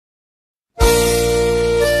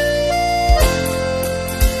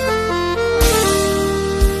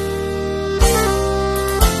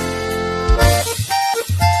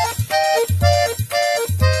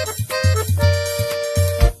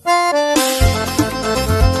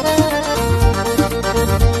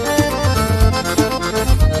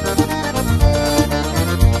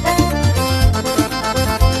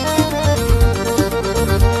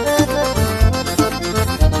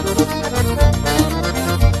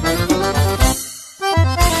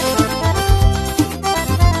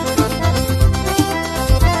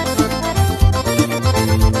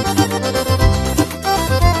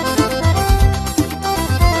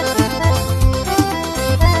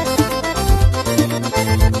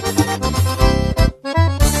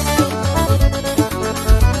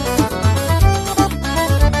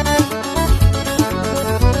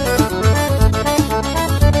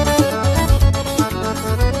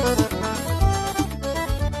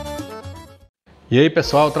E aí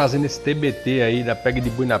pessoal, trazendo esse TBT aí da Pega de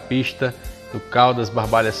Boi na Pista, do Caldas,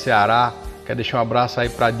 Barbalha, Ceará. Quero deixar um abraço aí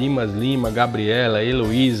para Dimas Lima, Gabriela,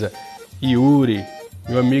 Heloísa, Yuri,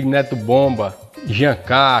 meu amigo Neto Bomba, Jean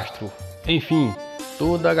Castro, enfim,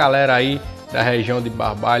 toda a galera aí da região de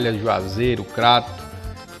Barbalha, Juazeiro, Crato,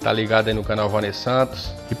 que tá ligado aí no canal Vanessa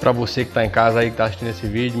Santos. E para você que tá em casa aí, que tá assistindo esse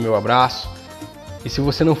vídeo, meu abraço. E se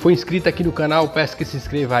você não for inscrito aqui no canal, peço que se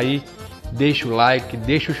inscreva aí. Deixa o like,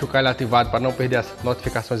 deixa o chocalho ativado para não perder as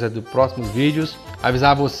notificações dos próximos vídeos.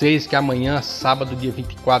 Avisar vocês que amanhã, sábado, dia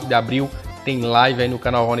 24 de abril, tem live aí no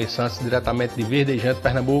canal Rony Santos, diretamente de Verdejante,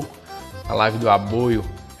 Pernambuco. A live do aboio.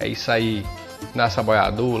 É isso aí. Nassa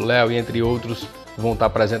Boiador, Léo e entre outros vão estar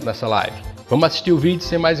presentes nessa live. Vamos assistir o vídeo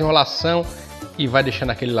sem mais enrolação e vai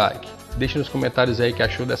deixando aquele like. Deixa nos comentários aí o que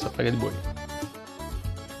achou dessa pega de boi.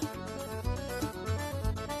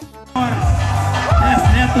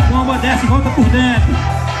 Neto bomba, desce e volta por dentro.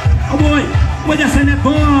 Ó boi descendo, é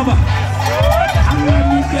bomba.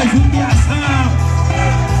 Agora que judiação.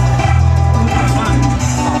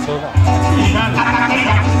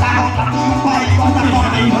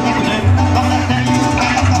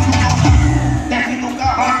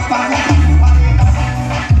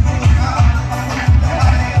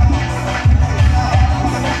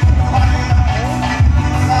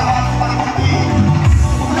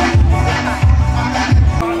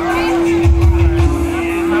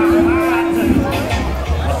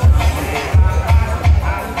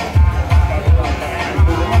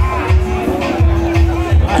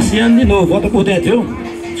 Passeando de novo, volta por dentro,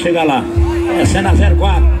 viu? Chega lá, descendo a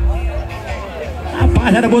 04.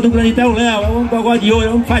 Rapaz, era boa do grande até o Léo, é um gogó de ouro, é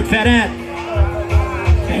um que faz diferente.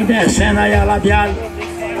 Vem descendo aí a ladeado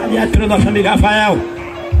pelo nosso amigo Rafael.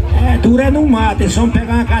 É duro, é no mato, eles vão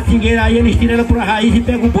pegar uma catingueira aí, eles tiram ela por a raiz e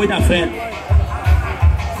pegam o boi na frente.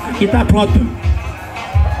 Aqui tá pronto.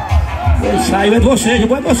 Ele saiu, é de vocês, o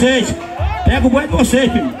boi é de vocês. Pega o boi de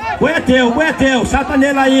vocês, filho. O boi é teu, salta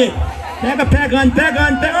nele aí. Pegando,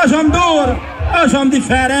 os homens duros, os homens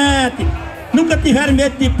diferentes. Nunca tiveram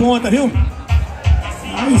medo de ponta, viu?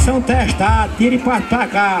 Aí são testados, tira e parte pra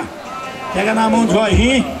cá. Pega na mão do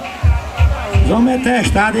Jorginho. Os homens é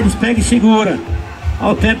testado, eles pegam e seguram.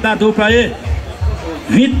 Olha o tempo da dupla aí.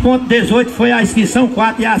 20.18 foi a inscrição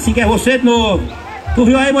 4 e a 5 é você de novo. Tu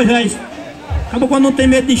viu aí, Moisés? Acabou quando não tem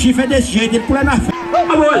medo de chifre é desse jeito, ele pula na frente.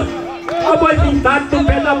 Olha o boi pintado do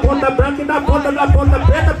pé da ponta branca e da ponta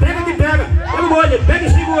preta, pega de pega. Olha o boi, pega e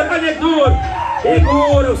segura, olha ele duro.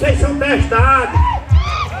 Segura, vocês são testados.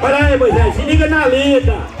 Olha aí, Moisés, se liga na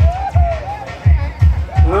lida.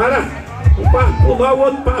 Para, um para pular, o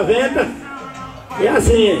outro para a venta. E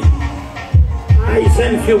assim. Aí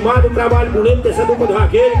sendo filmado, o trabalho bonito dessa dupla do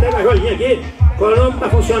vaqueiro. Pega a Jorginha aqui, o cronômetro está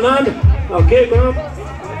funcionando. Ok, cronômetro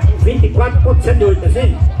 24.78,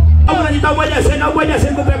 assim. O boi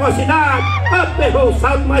descendo com precocidade. Pegou o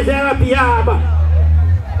salto, mas era piaba.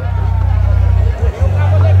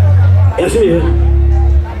 É assim mesmo.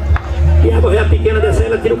 Piaba é pequena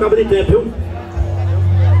descendo, ela tira o cabo de tempo, viu?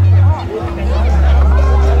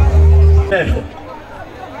 Festa.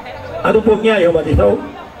 Anda um pouquinho aí, Batista. Então,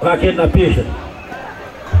 vaqueiro na pista.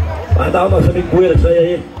 Vai dar o nosso amigo Poeira, isso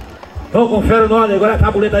aí. Então, confere o nome, agora a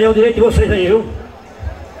tabuleta aí é o direito de vocês aí, viu?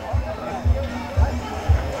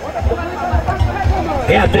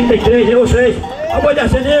 É a 33, é vocês. Olha o boi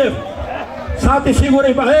descendo. Salta e segura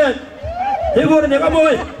aí, Barreto. Segura, nego, olha o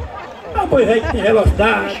boi. Olha o boi velho que tem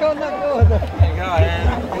velocidade.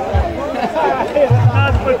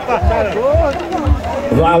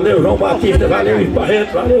 Valeu, João Batista, valeu,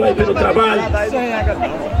 Barreto, valeu aí pelo trabalho.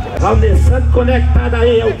 Vanessa Santos conectado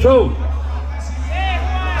aí, é o show.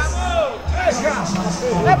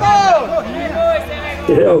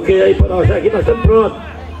 É ok aí pra nós aqui, nós estamos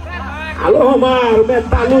prontos. Alô, Romário,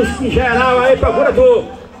 metalúrgico em geral aí, procurador.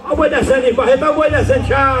 Olha o boi descendo em Barreto, olha o boi descendo,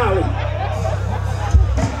 Charles.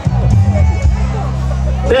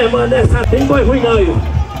 Permanece, tem boi ruim não, viu?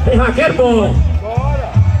 Tem vaqueiro bom.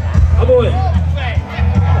 Olha o boi.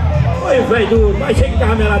 Olha o velho duro, mas chega que tá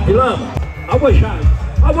ramelado de lama. Olha o boi, Charles.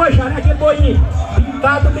 Olha o boi, Charles, aquele boinho.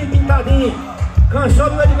 Pintado, bem pintadinho. Cansou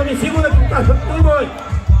do meio de caminho, segura que tá tudo boi.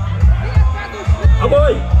 Olha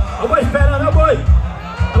o boi esperando, olha o boi.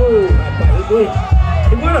 Rapaz, o boi.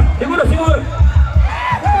 Segura.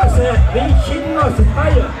 Tá certo, vem enchido, nossa,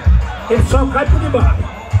 aí ó. Ele só cai por debaixo.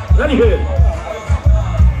 Tá ligeiro.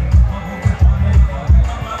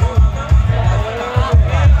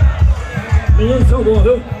 Meninos são bons,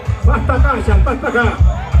 viu? Passa pra cá, Charles, passa pra cá.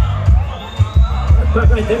 Passa pra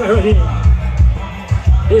cá, entrega a Jorginho.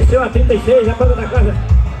 Desceu a 36, a conta da casa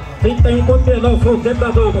 31.19 foi o tempo da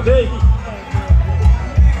dupla, ok?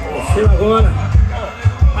 Desceu agora.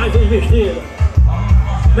 Mais um investido.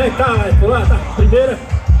 Vem cá, por lá, tá? Primeira.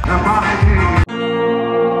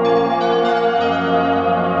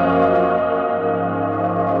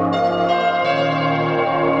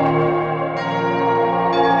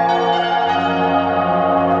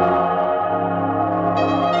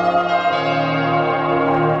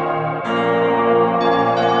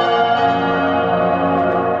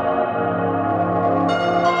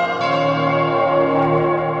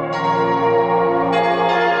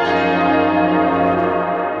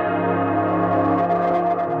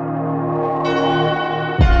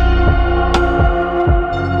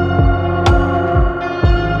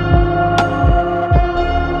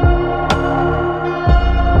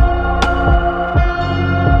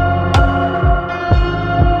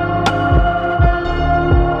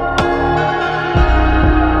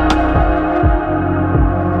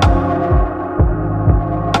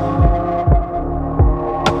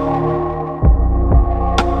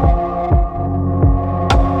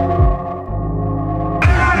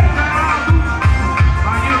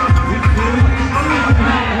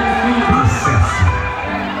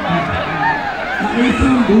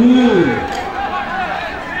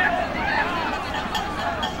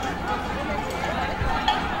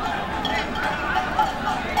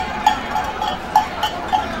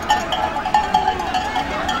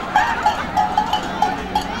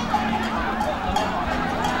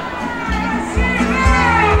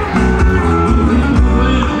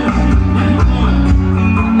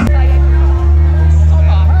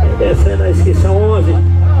 Descendo a inscrição 11.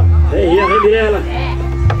 Vem, vem Mirela.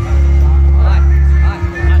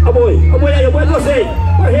 Ó boi aí, o boi de vocês.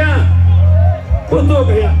 Ó Jean.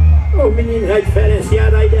 Cutuca, Jean. Ô menino já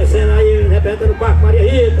diferenciado aí, descendo aí, representando o Parque Maria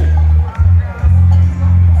Rita.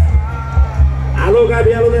 Alô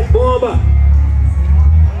Gabriel, Neto Bomba.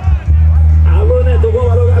 Alô Neto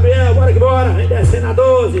Bomba, alô Gabriel, bora que bora. Vem descendo a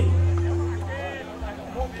 12.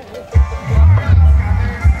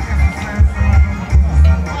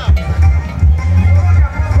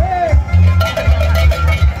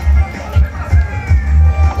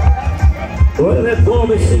 Bora Neto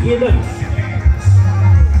Bomba, em seguida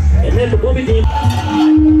é Neto Bomba e Dima.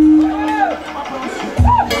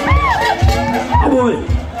 Ó boi.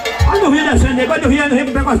 Olha no rio descendo, negócio do rio, no rio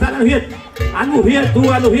que vai gostar, no rio. A nuvia é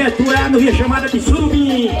tua, é a nuvia chamada de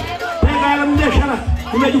surubim. Pega ela, não deixa ela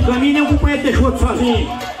no meio do caminho, nem o companheiro deixou outro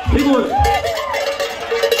sozinho. Segura.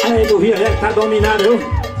 Aí no rio já tá dominado, viu?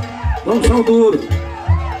 Vamos são duros.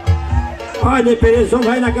 Olha, Depereira, vamos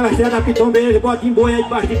vai naquela estrada da Pitombeira, bota em boi aí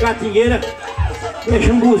debaixo de catingueira.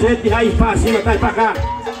 Deixa um buzeto de raiz pra cima, traz pra cá.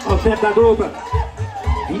 Ó o tempo da dupla.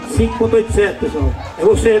 25,87, pessoal. É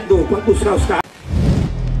você, Edu, pode buscar os carros.